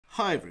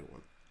Hi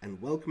everyone,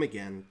 and welcome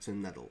again to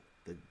Nettle,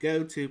 the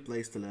go-to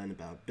place to learn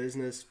about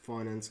business,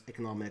 finance,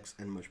 economics,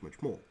 and much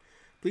more.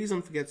 Please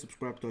don't forget to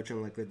subscribe to our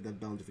channel and click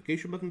that bell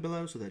notification button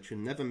below so that you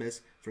never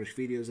miss fresh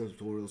videos and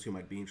tutorials you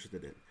might be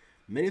interested in.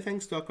 Many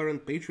thanks to our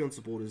current Patreon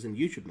supporters and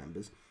YouTube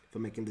members for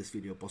making this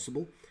video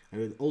possible, and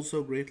we'd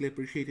also greatly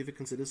appreciate if you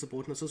consider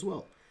supporting us as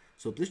well.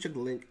 So please check the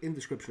link in the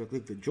description or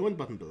click the join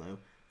button below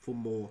for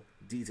more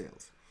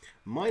details.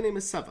 My name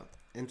is Sava,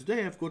 and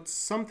today I've got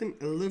something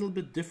a little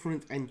bit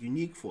different and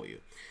unique for you.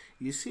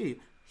 You see,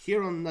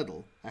 here on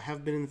Nettle, I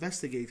have been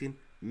investigating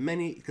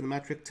many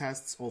econometric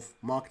tests of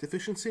market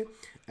efficiency,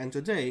 and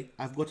today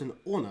I've got an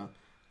honor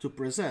to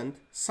present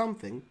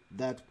something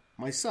that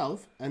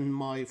myself and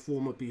my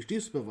former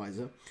PhD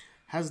supervisor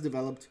has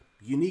developed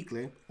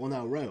uniquely on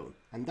our own,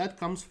 and that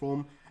comes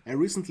from a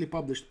recently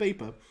published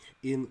paper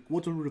in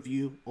Quarterly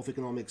Review of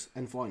Economics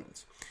and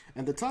Finance.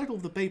 And the title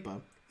of the paper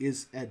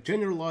is a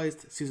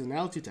Generalized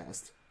Seasonality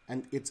Test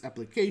and its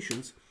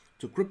applications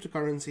to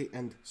cryptocurrency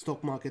and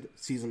stock market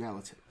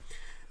seasonality.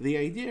 The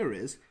idea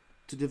is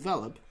to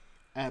develop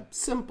a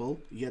simple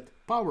yet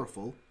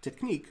powerful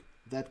technique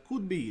that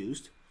could be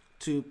used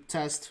to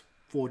test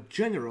for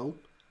general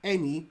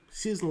any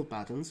seasonal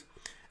patterns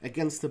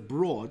against the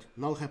broad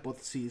null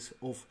hypotheses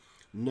of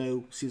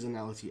no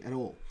seasonality at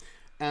all.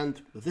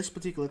 And this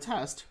particular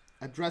test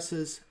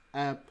addresses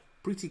a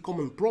pretty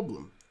common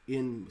problem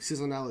in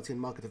seasonality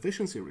and market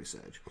efficiency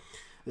research.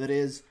 That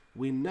is,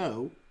 we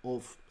know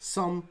of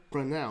some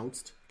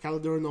pronounced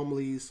calendar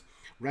anomalies,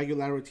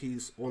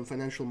 regularities on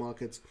financial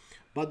markets,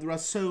 but there are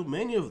so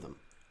many of them,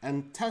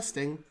 and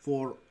testing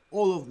for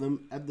all of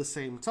them at the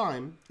same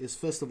time is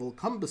first of all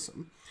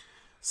cumbersome.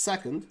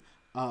 Second,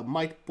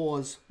 might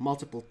pose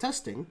multiple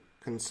testing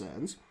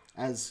concerns,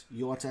 as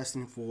you are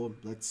testing for,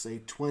 let's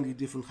say, 20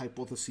 different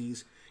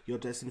hypotheses. You're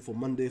testing for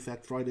Monday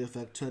effect, Friday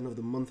effect, turn of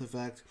the month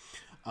effect,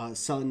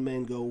 sell in May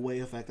and go away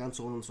effect, and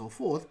so on and so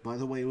forth. By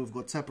the way, we've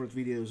got separate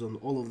videos on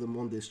all of them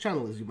on this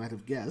channel, as you might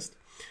have guessed.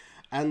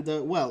 And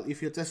well,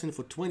 if you're testing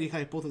for 20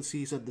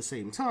 hypotheses at the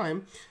same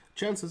time,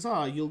 chances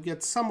are you'll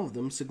get some of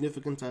them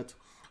significant at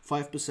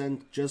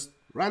 5% just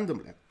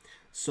randomly.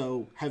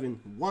 So having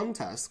one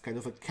test, kind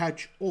of a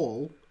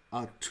catch-all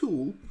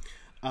tool,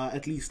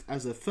 at least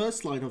as a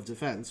first line of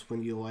defense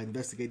when you are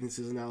investigating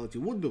seasonality,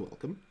 would be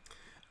welcome.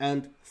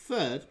 And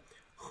third,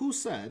 who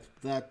said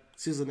that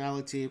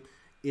seasonality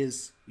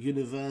is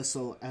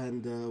universal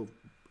and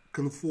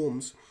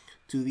conforms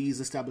to these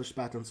established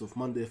patterns of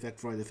Monday effect,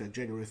 Friday effect,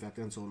 January effect,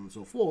 and so on and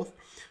so forth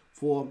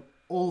for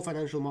all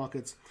financial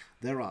markets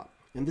there are.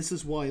 And this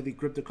is why the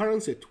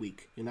cryptocurrency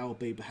tweak in our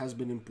paper has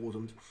been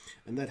important,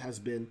 and that has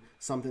been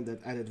something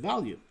that added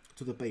value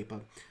to the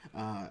paper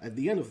at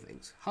the end of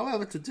things.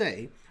 However,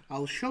 today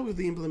I'll show you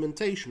the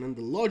implementation and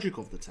the logic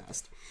of the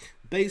test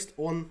based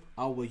on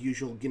our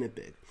usual guinea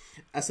pig,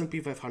 S&P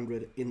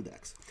 500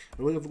 index.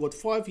 And we've got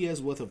 5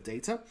 years worth of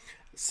data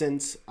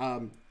since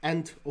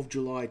end of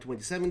July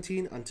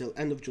 2017 until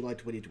end of July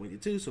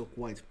 2022, so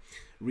quite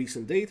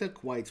recent data,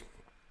 quite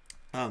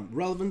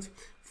relevant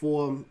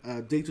for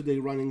day-to-day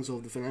runnings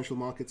of the financial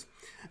markets.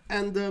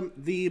 And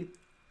the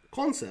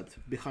concept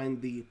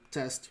behind the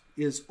test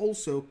is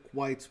also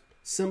quite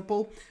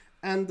simple,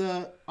 and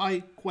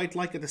I quite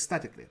like it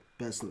aesthetically,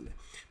 personally,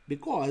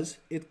 because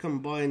it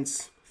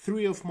combines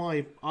three of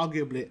my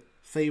arguably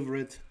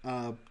favorite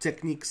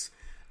techniques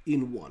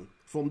in one.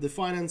 From the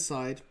finance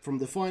side,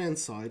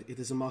 it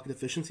is a market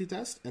efficiency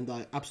test, and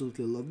I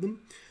absolutely love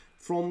them.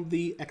 From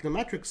the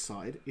econometrics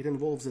side, it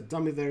involves a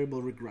dummy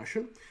variable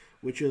regression,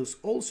 which is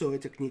also a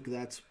technique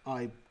that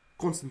I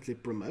constantly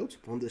promote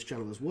on this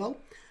channel as well.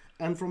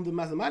 And from the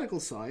mathematical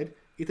side,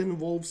 it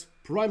involves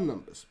prime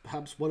numbers,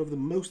 perhaps one of the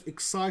most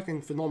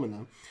exciting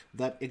phenomena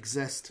that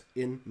exist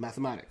in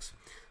mathematics.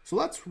 So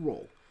let's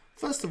roll.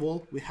 First of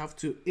all, we have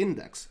to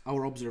index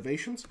our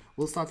observations.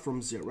 We'll start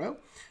from 0,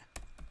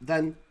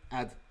 then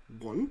add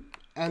 1,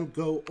 and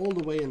go all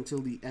the way until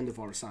the end of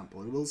our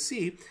sample. And we'll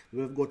see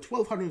we've got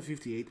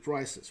 1,258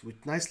 prices, which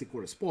nicely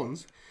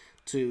corresponds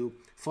to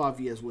 5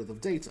 years worth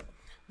of data.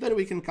 Then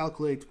we can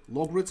calculate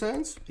log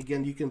returns.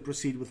 Again, you can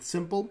proceed with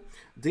simple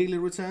daily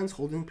returns,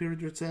 holding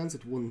period returns.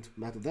 It wouldn't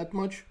matter that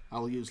much.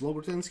 I'll use log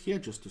returns here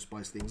just to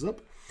spice things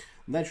up.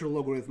 Natural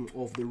logarithm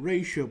of the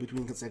ratio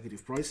between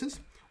consecutive prices,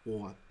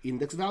 or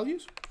index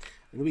values.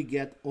 And we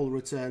get all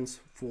returns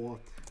for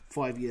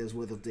 5 years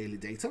worth of daily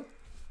data.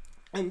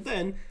 And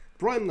then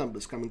prime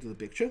numbers come into the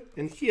picture.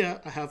 And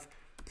here I have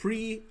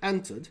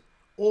pre-entered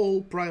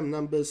all prime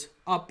numbers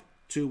up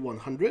to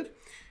 100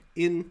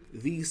 in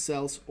these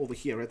cells over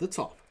here at the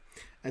top.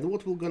 And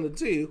what we're going to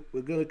do,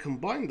 we're going to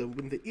combine them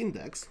with the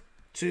index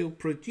to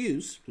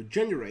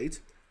generate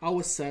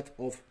our set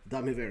of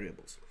dummy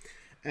variables.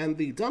 And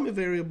the dummy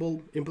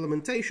variable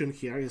implementation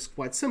here is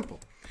quite simple.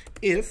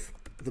 If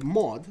the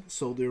mod,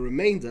 so the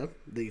remainder,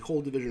 the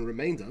whole division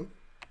remainder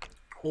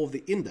of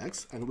the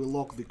index, and we'll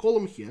lock the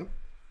column here,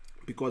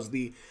 because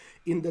the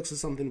index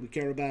is something we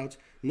care about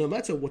no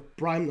matter what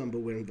prime number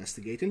we're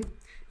investigating.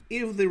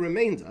 If the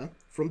remainder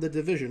from the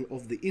division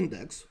of the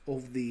index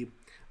of the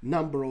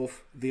number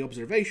of the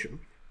observation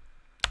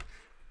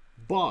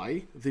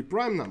by the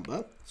prime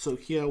number. So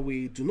here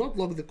we do not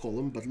log the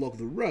column, but log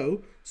the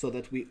row, so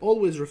that we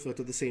always refer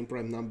to the same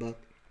prime number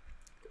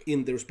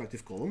in the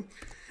respective column.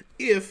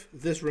 If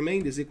this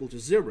remainder is equal to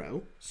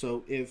 0,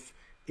 so if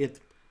it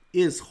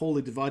is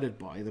wholly divided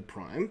by the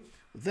prime,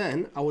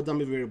 then our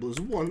dummy variable is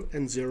 1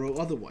 and 0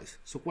 otherwise.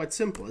 So quite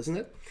simple, isn't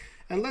it?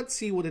 And let's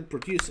see what it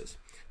produces.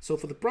 So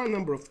for the prime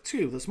number of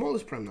 2, the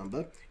smallest prime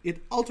number,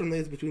 it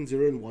alternates between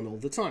 0 and 1 all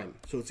the time.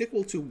 So it's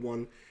equal to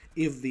 1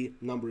 if the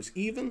number is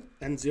even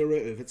and 0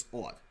 if it's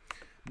odd.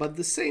 But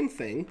the same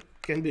thing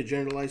can be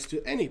generalized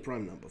to any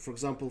prime number. For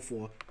example,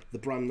 for the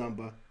prime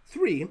number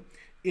 3,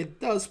 it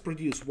does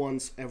produce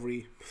ones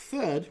every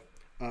third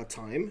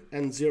time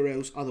and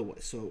zeros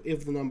otherwise. So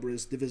if the number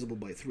is divisible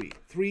by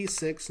 3,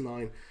 6,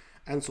 9,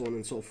 and so on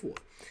and so forth.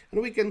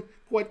 And we can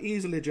quite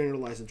easily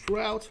generalize it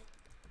throughout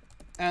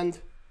and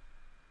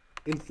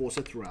enforce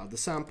it throughout the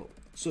sample.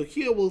 So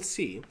here we'll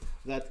see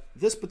that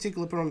this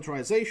particular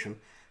parameterization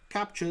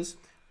captures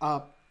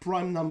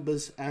prime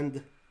numbers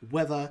and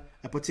whether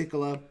a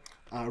particular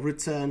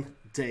return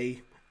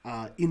day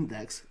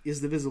index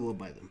is divisible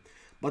by them.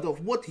 But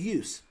of what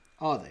use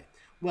are they?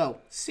 Well,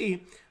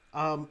 see,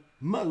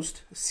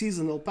 most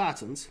seasonal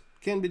patterns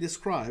can be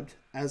described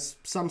as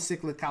some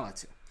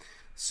cyclicality.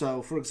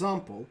 So, for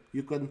example,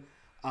 you can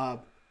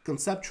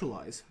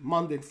conceptualize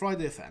Monday and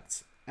Friday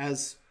effects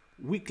as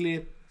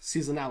weekly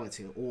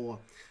seasonality, or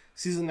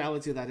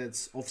seasonality that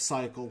is of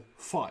cycle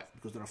 5,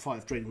 because there are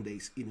 5 trading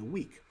days in a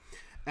week.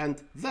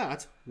 And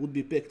that would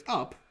be picked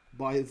up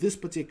by this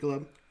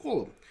particular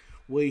column,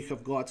 where you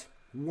have got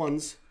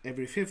ones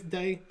every 5th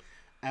day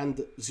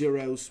and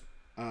zeros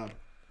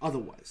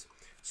otherwise.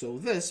 So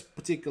this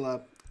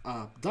particular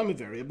dummy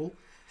variable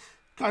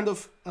kind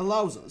of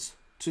allows us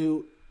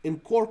to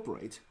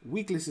incorporate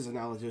weekly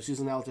seasonality or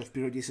seasonality of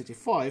periodicity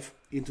 5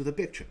 into the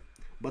picture.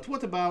 But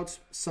what about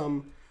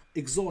some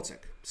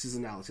exotic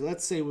seasonality?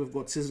 Let's say we've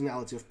got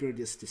seasonality of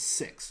periodicity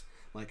 6,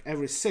 like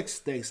every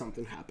 6th day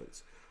something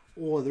happens.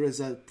 Or there is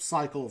a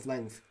cycle of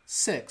length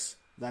 6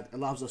 that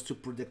allows us to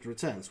predict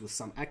returns with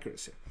some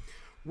accuracy.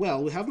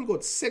 Well, we haven't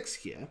got 6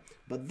 here,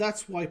 but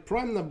that's why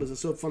prime numbers are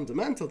so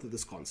fundamental to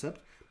this concept,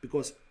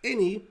 because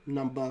any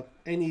number,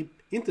 any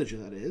integer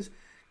that is,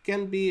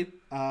 can be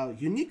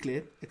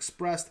uniquely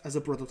expressed as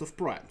a product of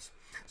primes.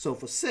 So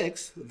for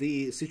 6,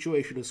 the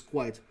situation is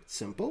quite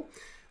simple.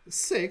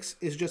 6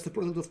 is just a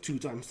product of 2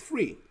 times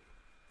 3.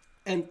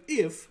 And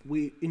if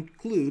we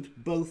include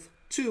both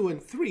 2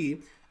 and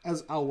 3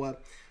 as our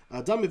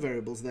dummy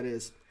variables, that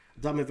is,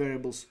 dummy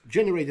variables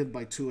generated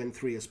by 2 and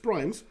 3 as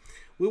primes,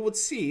 we would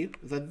see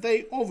that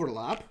they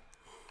overlap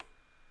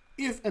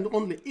if and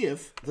only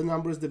if the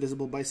number is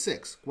divisible by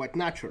 6, quite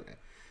naturally.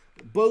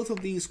 Both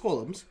of these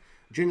columns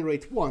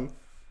generate 1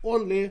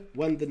 only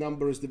when the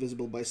number is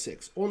divisible by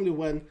 6, only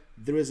when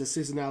there is a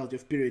seasonality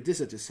of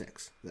periodicity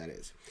 6, that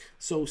is.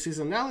 So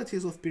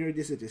seasonalities of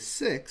periodicity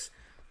 6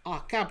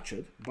 are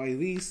captured by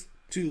these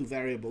two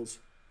variables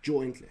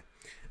jointly.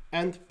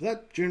 And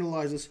that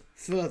generalizes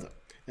further.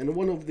 And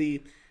one of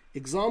the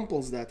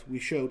examples that we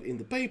showed in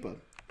the paper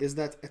is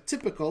that a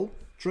typical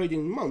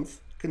trading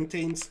month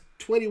contains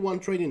 21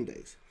 trading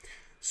days.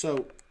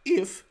 So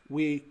if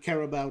we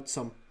care about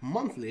some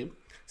monthly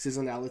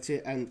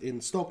seasonality, and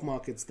in stock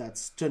markets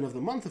that's turn of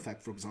the month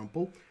effect, for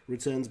example,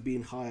 returns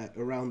being higher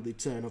around the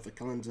turn of a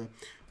calendar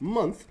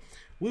month,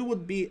 we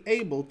would be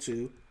able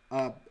to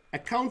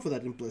account for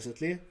that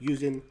implicitly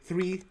using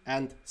 3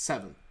 and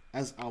 7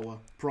 as our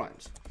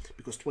primes,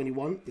 because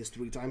 21 is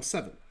 3 times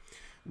 7.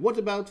 What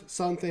about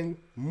something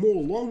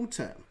more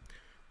long-term,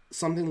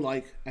 something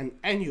like an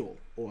annual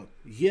or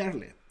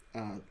yearly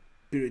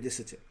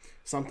periodicity,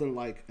 something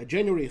like a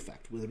January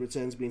effect with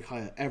returns being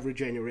higher every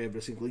January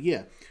every single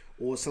year,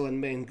 or sell and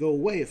may and go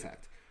away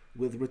effect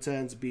with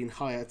returns being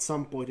higher at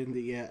some point in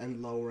the year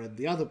and lower at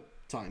the other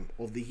time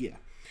of the year?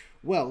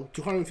 Well,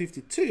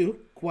 252,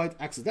 quite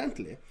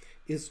accidentally,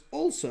 is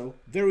also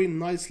very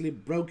nicely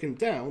broken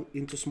down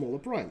into smaller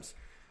primes.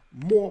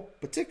 More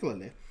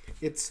particularly,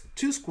 it's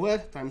 2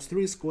 squared times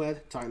 3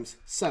 squared times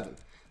 7.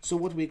 So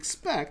what we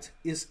expect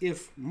is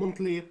if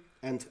monthly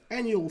and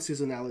annual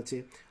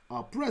seasonality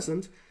are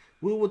present,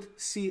 we would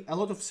see a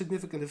lot of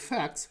significant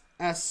effects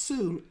as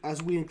soon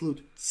as we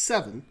include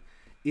 7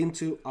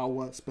 into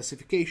our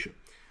specification.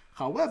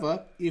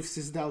 However, if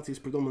seasonality is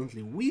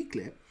predominantly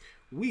weekly,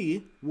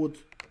 we would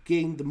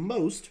gain the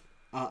most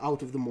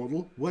out of the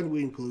model when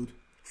we include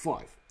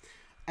 5.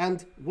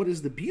 And what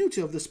is the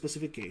beauty of this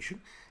specification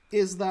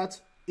is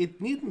that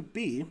it needn't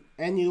be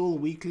annual,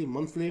 weekly,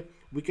 monthly.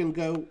 We can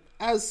go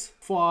as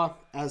far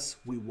as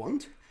we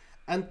want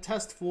and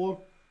test for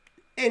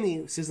any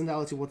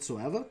seasonality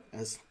whatsoever,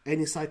 as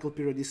any cycle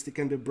periodicity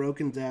can be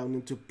broken down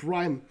into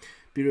prime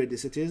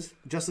periodicities,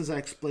 just as I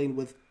explained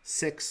with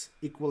 6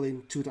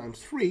 equaling 2 times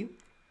 3,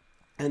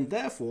 and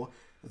therefore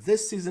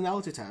this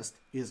seasonality test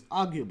is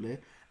arguably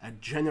a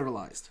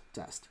generalized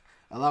test,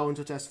 allowing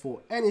to test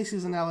for any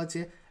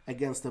seasonality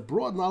against a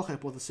broad null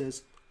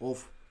hypothesis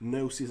of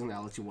no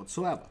seasonality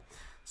whatsoever.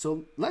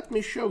 So let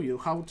me show you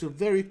how to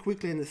very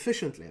quickly and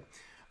efficiently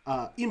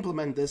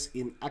implement this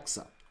in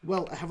Excel?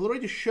 Well, I have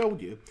already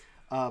showed you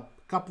a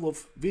couple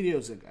of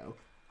videos ago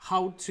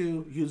how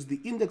to use the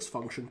index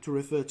function to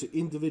refer to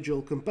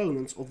individual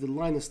components of the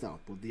Linus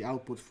output, the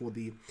output for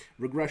the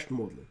regression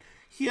modeling.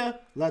 Here,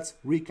 let's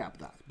recap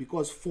that,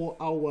 because for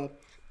our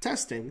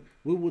testing,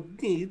 we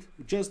would need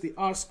just the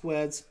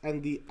R-squareds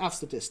and the F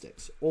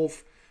statistics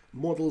of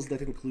models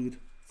that include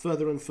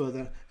further and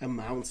further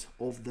amounts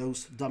of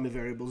those dummy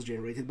variables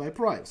generated by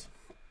primes.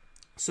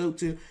 So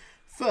to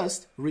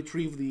first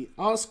retrieve the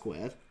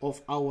R-squared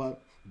of our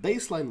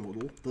baseline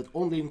model that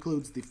only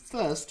includes the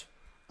first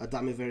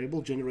dummy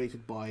variable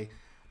generated by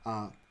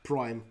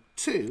prime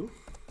 2,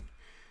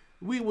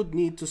 we would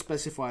need to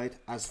specify it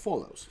as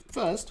follows.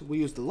 First, we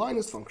use the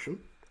Linus function,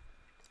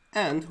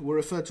 and we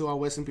refer to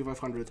our S&P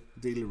 500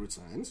 daily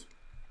returns,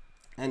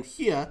 and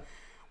here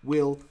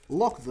we'll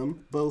lock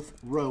them both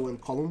row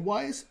and column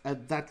wise,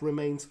 and that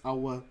remains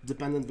our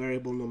dependent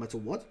variable no matter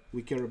what.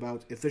 We care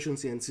about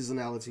efficiency and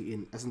seasonality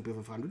in S&P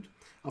 500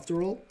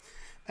 after all.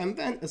 And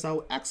then as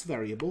our X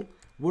variable,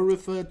 we'll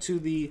refer to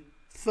the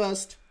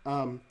first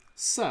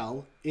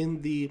cell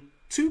in the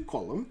 2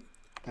 column,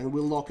 and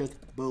we'll lock it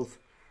both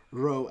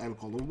row and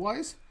column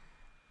wise.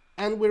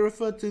 And we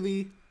refer to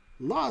the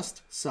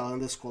last cell in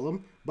this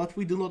column, but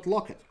we do not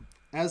lock it,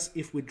 as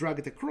if we drag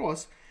it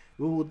across,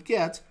 we would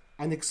get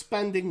an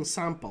expanding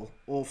sample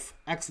of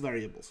X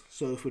variables.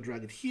 So if we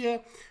drag it here,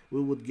 we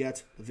would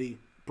get the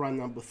prime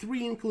number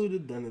 3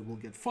 included, then it will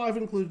get 5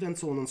 included, and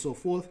so on and so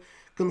forth,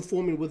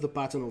 conforming with the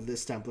pattern of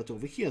this template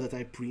over here that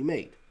I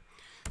pre-made.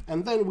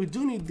 And then we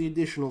do need the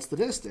additional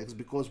statistics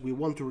because we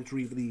want to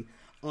retrieve the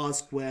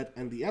R-squared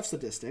and the F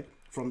statistic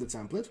from the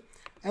template.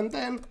 And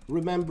then,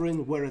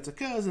 remembering where it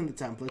occurs in the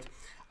template,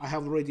 I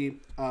have already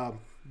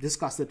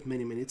discussed it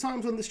many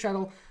times on this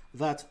channel,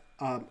 that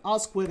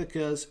R-squared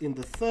occurs in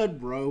the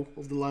 3rd row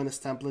of the Linus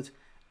template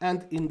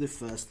and in the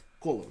 1st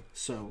column.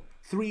 So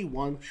 3,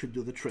 1 should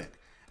do the trick.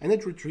 And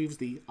it retrieves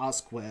the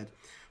R-squared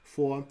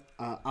for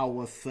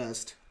our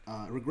first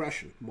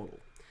regression model.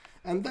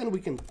 And then we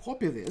can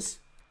copy this,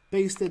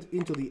 paste it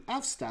into the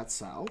fstat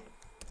cell,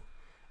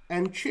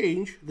 and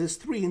change this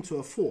 3 into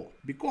a 4,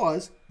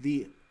 because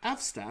the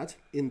fstat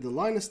in the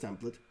Linus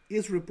template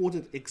is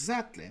reported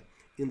exactly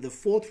in the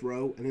 4th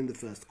row and in the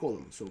 1st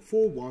column. So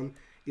 4, 1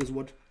 is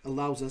what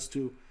allows us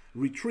to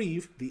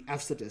retrieve the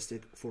F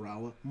statistic for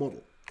our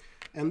model.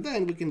 And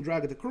then we can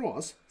drag it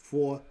across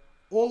for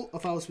all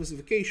of our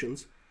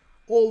specifications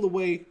all the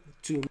way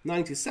to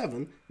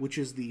 97, which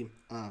is the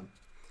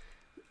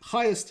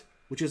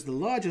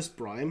largest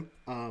prime,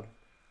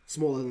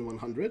 smaller than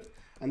 100,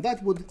 and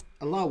that would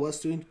allow us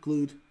to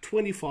include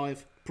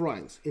 25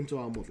 primes into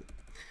our model.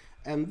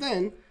 And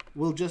then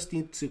we'll just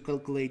need to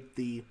calculate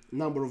the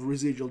number of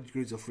residual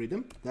degrees of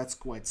freedom. That's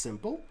quite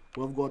simple.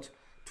 We've got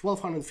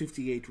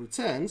 1258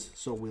 returns,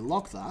 so we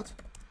lock that,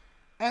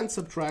 and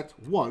subtract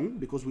 1,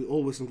 because we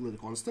always include a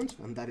constant,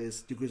 and that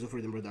is degrees of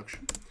freedom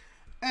reduction,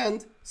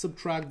 and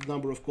subtract the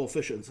number of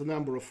coefficients, the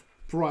number of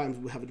primes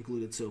we have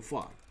included so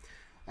far.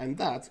 And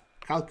that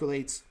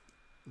calculates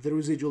the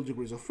residual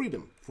degrees of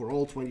freedom for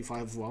all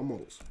 25 of our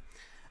models.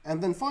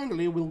 And then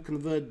finally, we'll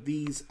convert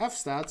these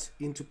f-stats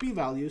into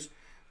p-values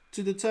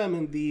to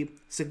determine the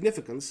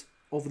significance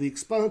of the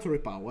explanatory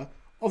power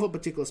of a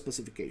particular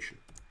specification.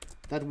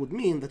 That would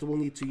mean that we'll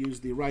need to use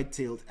the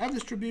right-tailed F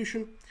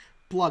distribution,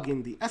 plug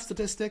in the F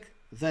statistic,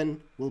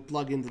 then we'll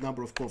plug in the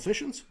number of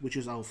coefficients, which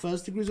is our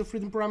first degrees of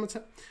freedom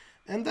parameter,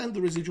 and then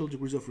the residual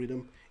degrees of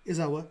freedom is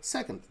our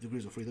second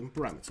degrees of freedom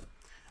parameter.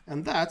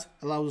 And that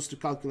allows us to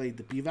calculate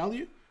the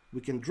p-value.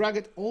 We can drag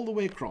it all the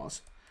way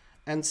across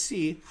and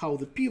see how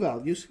the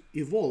p-values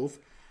evolve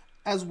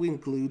as we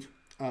include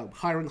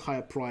higher and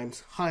higher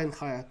primes, higher and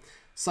higher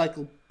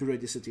cycle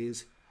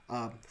periodicities,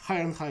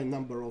 higher and higher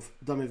number of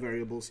dummy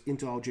variables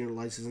into our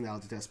generalized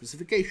seasonality test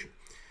specification.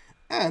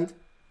 And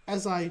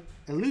as I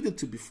alluded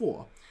to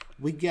before,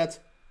 we get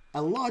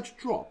a large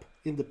drop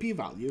in the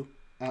p-value,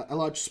 a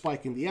large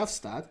spike in the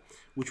f-stat,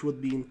 which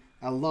would mean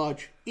a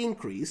large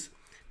increase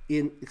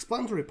in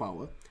explanatory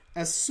power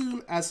as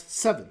soon as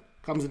 7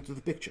 comes into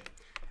the picture.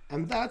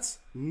 And that's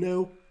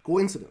no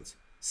coincidence,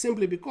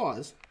 simply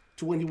because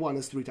 21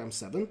 is 3 times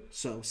 7,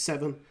 so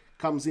 7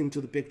 comes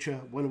into the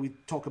picture when we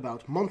talk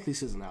about monthly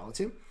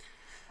seasonality,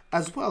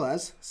 as well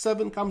as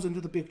 7 comes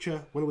into the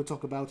picture when we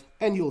talk about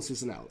annual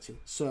seasonality.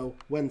 So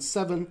when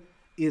 7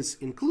 is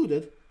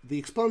included, the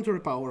explanatory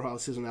power of our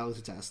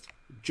seasonality test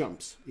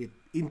jumps. It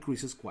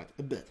increases quite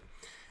a bit.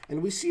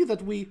 And we see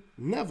that we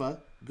never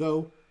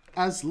go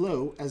as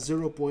low as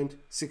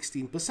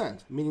 0.16%,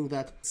 meaning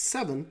that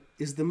 7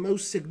 is the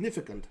most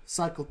significant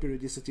cycle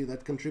periodicity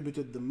that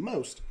contributed the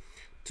most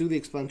to the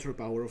explanatory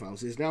power of our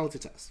seasonality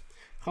test.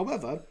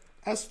 However,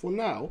 as for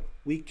now,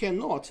 we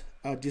cannot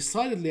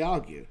decidedly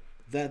argue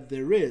that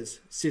there is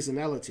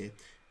seasonality,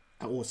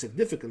 or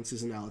significant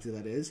seasonality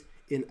that is,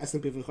 in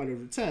S&P 500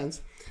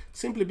 returns,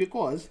 simply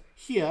because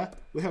here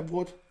we have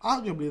got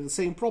arguably the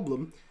same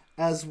problem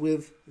as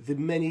with the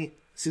many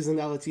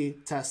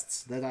seasonality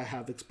tests that I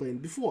have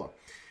explained before.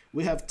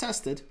 We have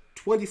tested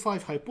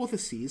 25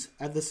 hypotheses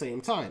at the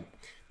same time,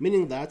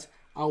 meaning that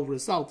our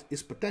result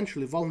is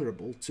potentially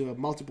vulnerable to a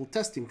multiple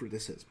testing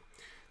criticism.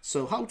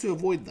 So how to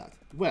avoid that?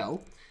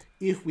 Well,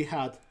 if we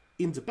had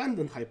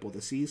independent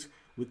hypotheses,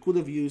 we could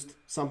have used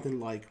something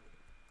like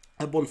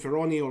a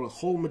Bonferroni or a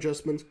Holm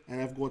adjustment,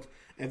 and I've got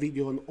a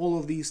video on all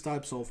of these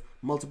types of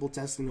multiple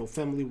testing or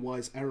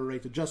family-wise error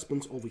rate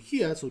adjustments over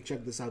here, so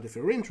check this out if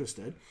you're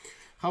interested.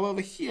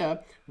 However, here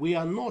we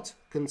are not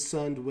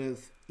concerned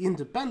with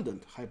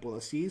independent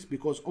hypotheses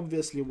because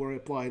obviously we're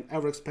applying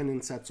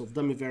ever-expanding sets of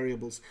dummy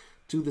variables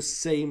to the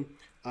same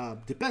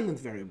dependent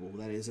variable,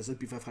 that is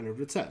S&P 500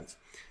 returns.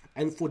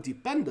 And for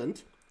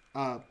dependent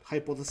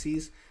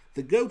hypotheses,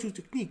 the go-to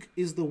technique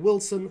is the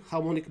Wilson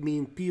harmonic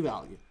mean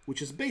p-value,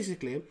 which is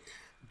basically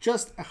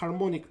just a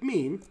harmonic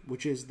mean,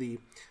 which is the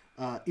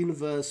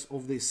inverse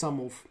of the sum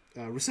of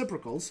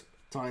reciprocals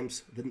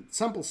times the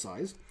sample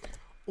size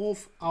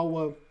of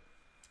our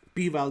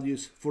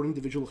p-values for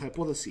individual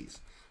hypotheses.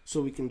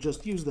 So we can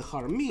just use the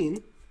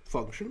harmean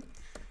function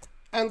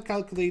and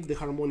calculate the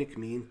harmonic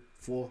mean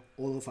for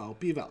all of our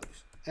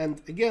p-values.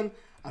 And again,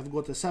 I've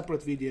got a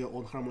separate video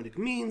on harmonic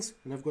means,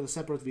 and I've got a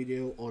separate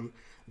video on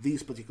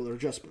these particular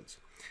adjustments.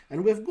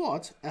 And we've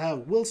got a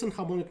Wilson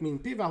harmonic mean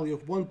p-value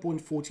of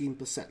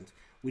 1.14%,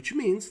 which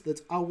means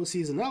that our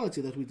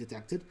seasonality that we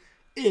detected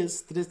is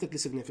statistically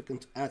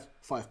significant at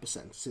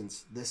 5%,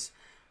 since this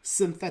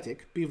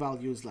synthetic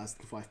p-value is less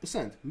than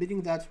 5%,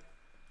 meaning that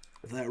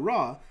there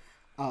are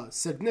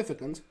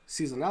significant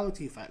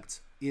seasonality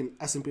effects in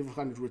S&P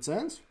 500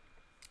 returns.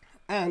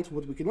 And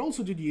what we can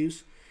also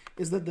deduce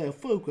is that they are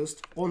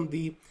focused on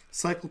the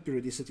cycle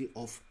periodicity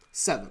of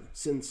 7,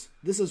 since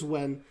this is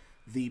when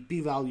the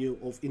p-value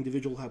of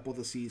individual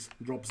hypotheses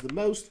drops the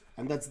most,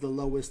 and that's the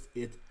lowest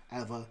it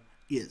ever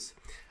is.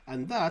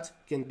 And that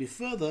can be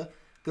further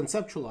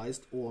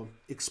conceptualized or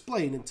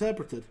explained,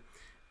 interpreted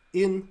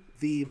in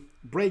the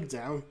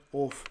breakdown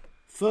of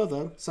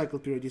further cycle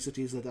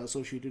periodicities that are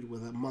associated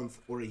with a month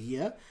or a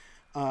year,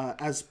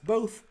 as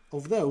both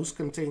of those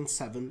contain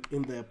 7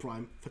 in their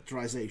prime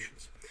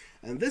factorizations.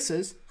 And this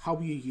is how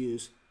you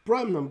use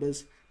prime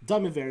numbers,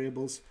 dummy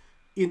variables,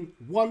 in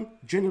one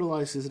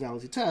generalized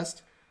seasonality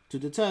test to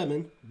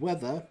determine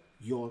whether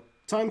your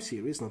time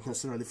series, not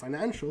necessarily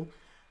financial,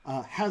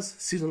 has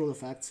seasonal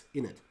effects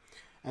in it.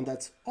 And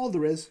that's all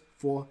there is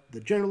for the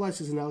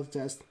generalized seasonality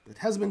test that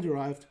has been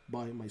derived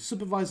by my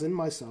supervisor and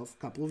myself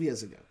a couple of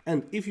years ago.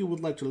 And if you would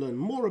like to learn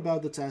more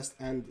about the test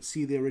and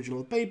see the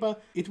original paper,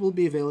 it will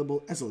be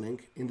available as a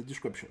link in the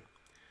description.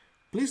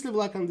 Please leave a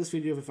like on this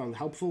video if you found it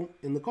helpful.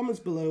 In the comments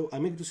below,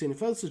 I'm eager to see any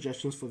further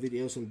suggestions for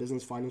videos on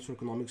business, finance, or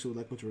economics you would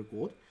like me to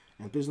record.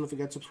 And please don't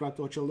forget to subscribe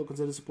to our channel or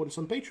consider supporting us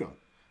on Patreon.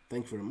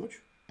 Thank you very much,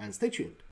 and stay tuned.